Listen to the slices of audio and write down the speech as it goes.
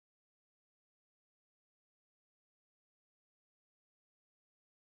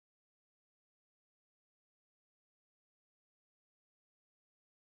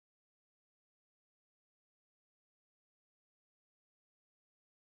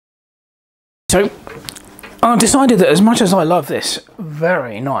So I've decided that as much as I love this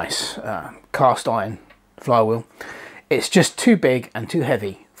very nice cast iron flywheel, it's just too big and too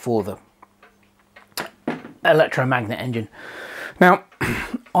heavy for the Electromagnet Engine. Now,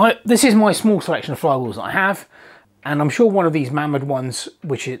 this is my small selection of flywheels that I have, and I'm sure one of these mammoth ones,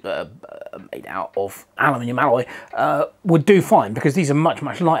 which is made out of aluminium alloy, would do fine, because these are much,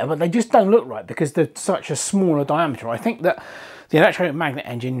 much lighter, but they just don't look right because they're such a smaller diameter. I think that the Electromagnet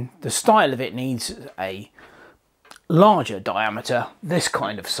Engine, the style of it needs a larger diameter, this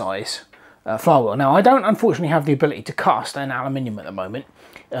kind of size flywheel. Now, I don't unfortunately have the ability to cast an aluminium at the moment.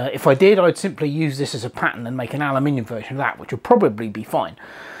 If I did, I'd simply use this as a pattern and make an aluminium version of that, which would probably be fine.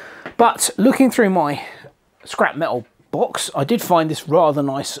 But looking through my scrap metal box, I did find this rather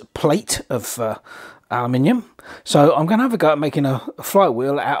nice plate of aluminium. So I'm going to have a go at making a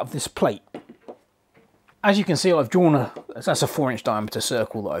flywheel out of this plate. As you can see, I've drawn that's a 4-inch diameter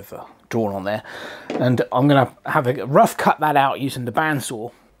circle that I've drawn on there. And I'm going to have a rough cut that out using the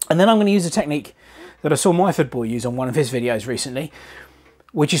bandsaw. And then I'm going to use a technique that I saw my footboy use on one of his videos recently,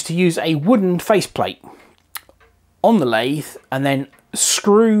 which is to use a wooden faceplate on the lathe and then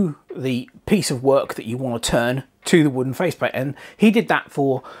screw the piece of work that you want to turn to the wooden faceplate. And he did that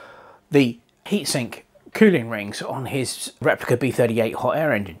for the heatsink cooling rings on his replica B38 hot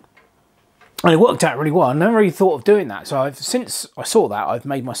air engine. And it worked out really well. I never really thought of doing that. So since I saw that, I've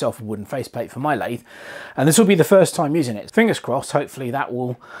made myself a wooden faceplate for my lathe. And this will be the first time using it. Fingers crossed, hopefully that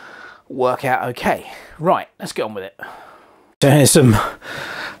will work out okay. Right, let's get on with it. So here's some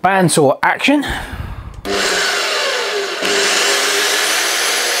bandsaw action.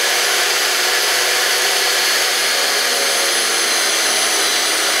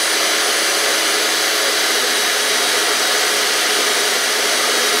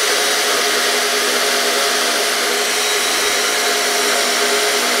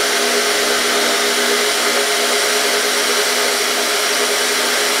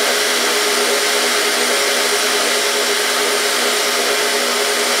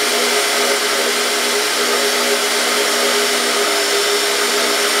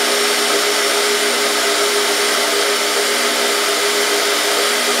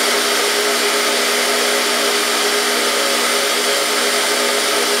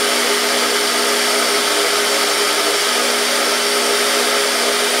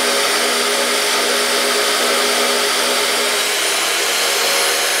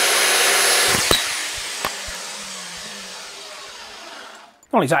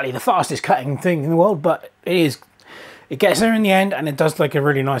 Not exactly the fastest cutting thing in the world, but it gets there in the end, and it does like a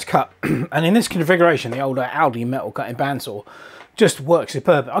really nice cut. And in this configuration, the older Audi metal cutting bandsaw just works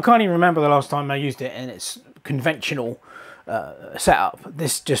superb. I can't even remember the last time I used it in its conventional setup.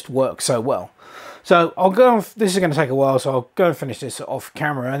 This just works so well. So I'll go, this is going to take a while, so I'll go and finish this off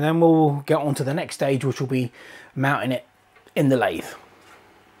camera, and then we'll get on to the next stage, which will be mounting it in the lathe.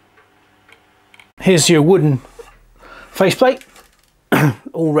 Here's your wooden faceplate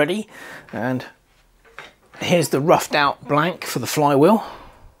all ready, and here's the roughed out blank for the flywheel.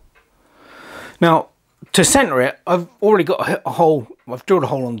 Now, to center it, I've already got a hole. I've drilled a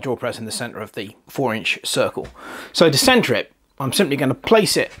hole on the jaw press in the center of the 4-inch circle. So to center it, I'm simply going to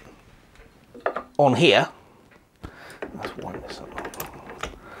place it on here. Let's wind this up.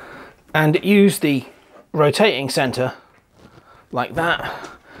 And use the rotating center like that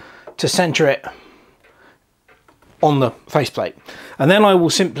to center it on the faceplate. And then I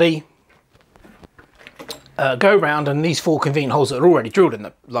will simply go around, and these 4 convenient holes that are already drilled in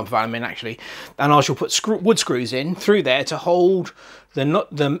the lump of aluminium actually, and I shall put wood screws in through there to hold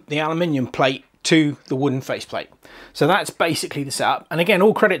the aluminium plate to the wooden faceplate. So that's basically the setup. And again,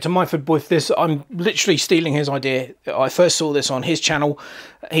 all credit to my footboy for this. I'm literally stealing his idea. I first saw this on his channel.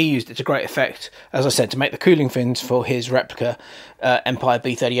 He used it to great effect, as I said, to make the cooling fins for his replica Empire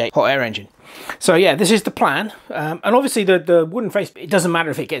B38 hot air engine. So yeah, this is the plan. And obviously the wooden face, it doesn't matter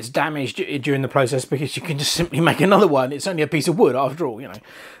if it gets damaged during the process, because you can just simply make another one. It's only a piece of wood after all, you know.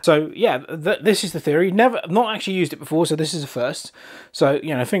 So yeah, this is the theory. Not actually used it before, so this is a first. So,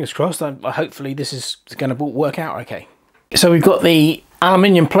 you know, fingers crossed. Hopefully this is going to work out okay. So we've got the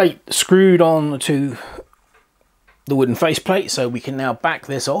aluminium plate screwed on to the wooden faceplate, so we can now back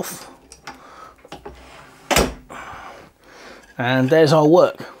this off. And there's our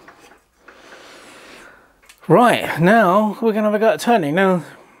work. Right, now we're going to have a go at turning. Now,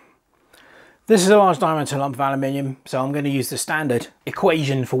 this is a large diameter lump of aluminium, so I'm going to use the standard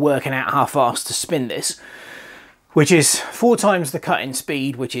equation for working out how fast to spin this. which is 4 times the cut-in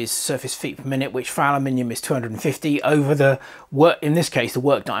speed, which is surface feet per minute, which for aluminium is 250 over the work, in this case, the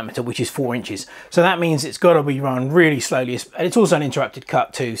work diameter, which is 4 inches. So that means it's got to be run really slowly. And it's also an interrupted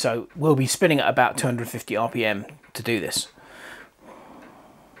cut too, so we'll be spinning at about 250 RPM to do this.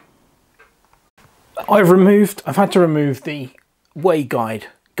 I've had to remove the way guard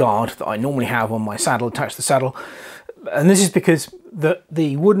that I normally have on my saddle, attached to the saddle. And this is because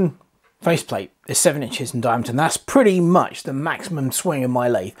the wooden faceplate is 7 inches in diameter, and that's pretty much the maximum swing of my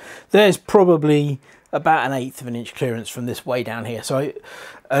lathe. There's probably about 1/8 of an inch clearance from this way down here. So,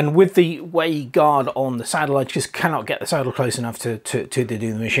 and with the way guard on the saddle, I just cannot get the saddle close enough to do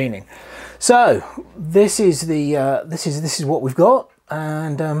the machining. So this is the this is what we've got,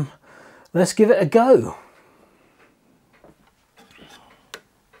 and let's give it a go.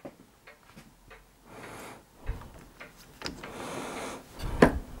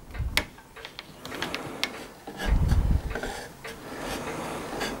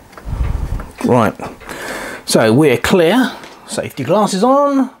 Right, so we're clear, safety glasses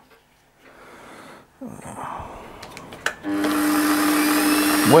on.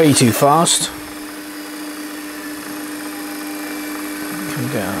 Way too fast. Come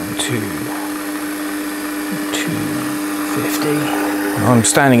down to 250. I'm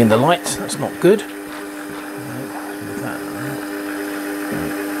standing in the light, that's not good.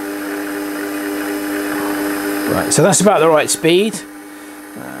 Right, so that's about the right speed.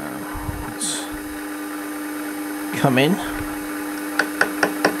 Come in.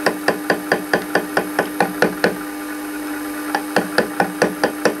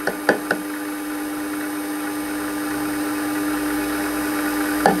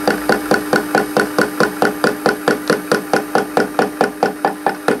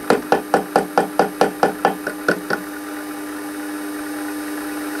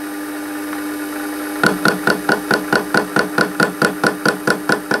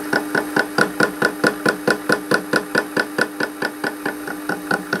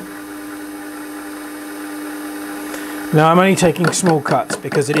 Now I'm only taking small cuts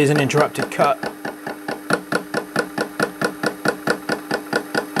because it is an interrupted cut.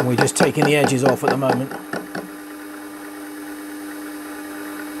 And we're just taking the edges off at the moment.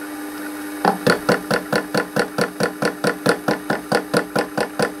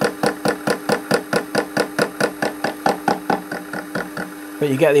 But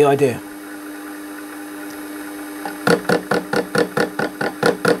you get the idea.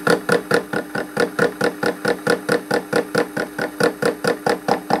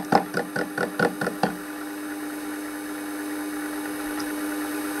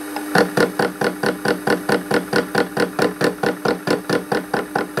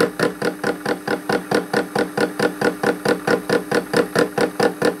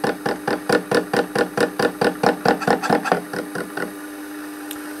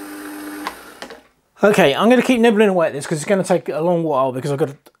 Okay, I'm going to keep nibbling away at this because it's going to take a long while, because I've got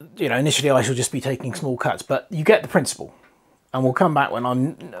to, you know, initially I shall just be taking small cuts, but you get the principle, and we'll come back when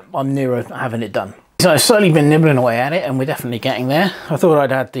I'm nearer having it done. So I've slowly been nibbling away at it, and we're definitely getting there. I thought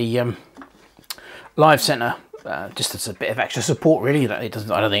I'd add the live center just as a bit of extra support, really. It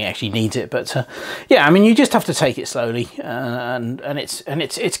doesn't, I don't think it actually needs it, but yeah, I mean, you just have to take it slowly, and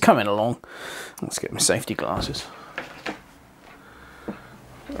it's coming along. Let's get my safety glasses.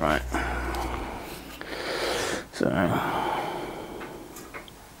 Right. So,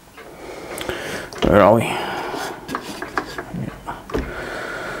 where are we? Yeah,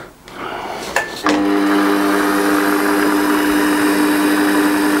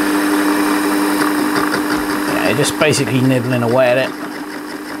 just basically nibbling away at it.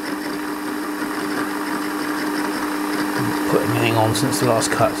 Haven't put anything on since the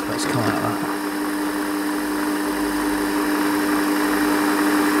last cut, so let's come out of that.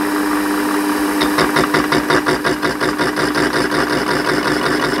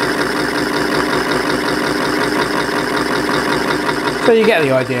 So you get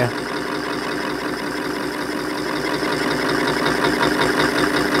the idea.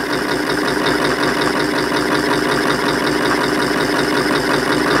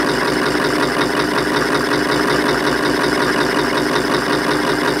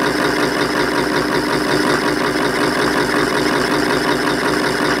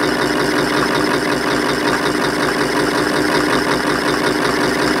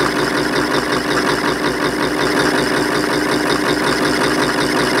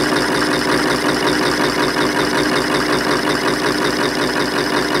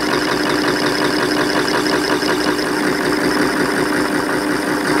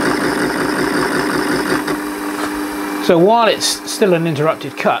 So while it's still an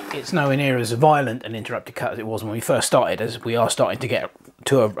interrupted cut, it's nowhere near as violent an interrupted cut as it was when we first started, as we are starting to get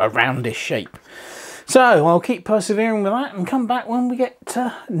to a roundish shape. So I'll keep persevering with that and come back when we get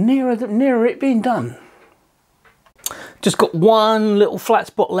nearer it being done. Just got one little flat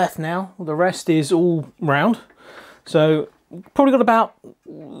spot left now, the rest is all round. So probably got about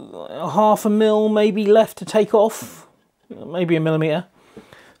 1/2 mil maybe left to take off, maybe 1 millimetre.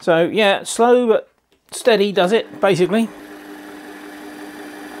 So yeah, slow but steady does it, basically.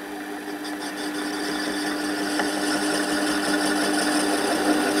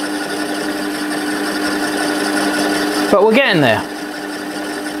 But we're getting there.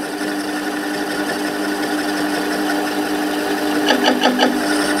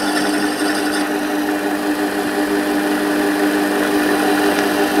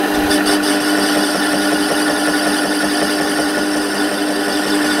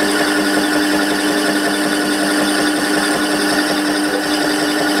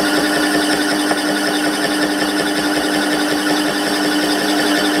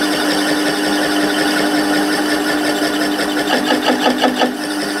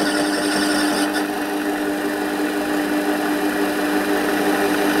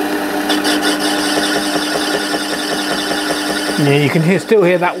 Yeah, you can still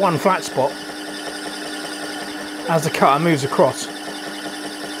hear that one flat spot as the cutter moves across.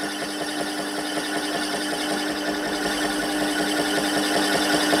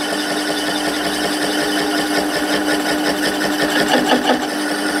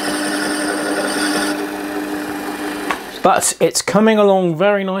 But it's coming along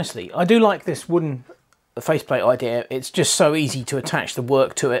very nicely. I do like this wooden faceplate idea. It's just so easy to attach the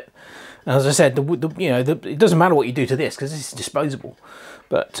work to it. And as I said, it doesn't matter what you do to this because this is disposable.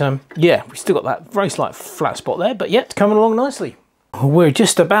 But yeah, we still got that very slight flat spot there, but yeah, it's coming along nicely. We're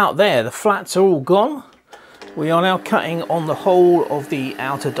just about there. The flats are all gone. We are now cutting on the whole of the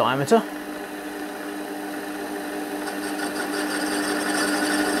outer diameter.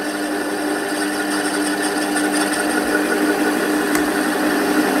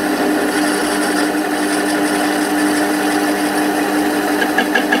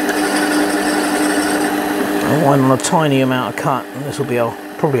 I'm on a tiny amount of cut, and this will be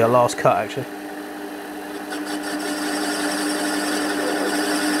probably our last cut actually.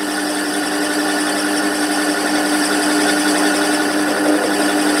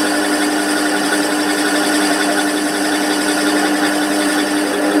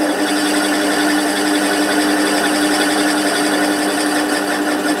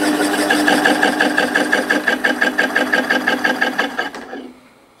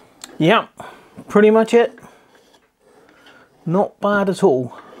 Yep, pretty much it. Not bad at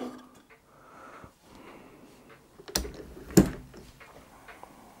all.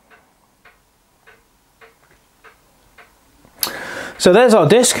 So there's our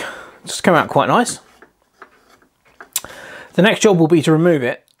disc. It's come out quite nice. The next job will be to remove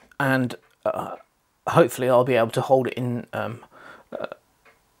it, and hopefully I'll be able to hold it in a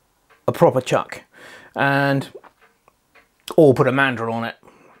proper chuck, or put a mandrel on it.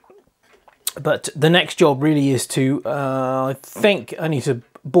 But the next job really is to, I think I need to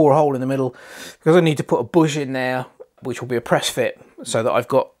bore a hole in the middle, because I need to put a bush in there, which will be a press fit, so that I've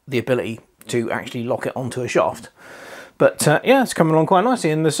got the ability to actually lock it onto a shaft. But yeah, it's coming along quite nicely,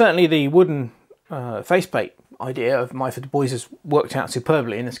 and certainly the wooden faceplate idea of my for the boys has worked out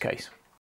superbly in this case.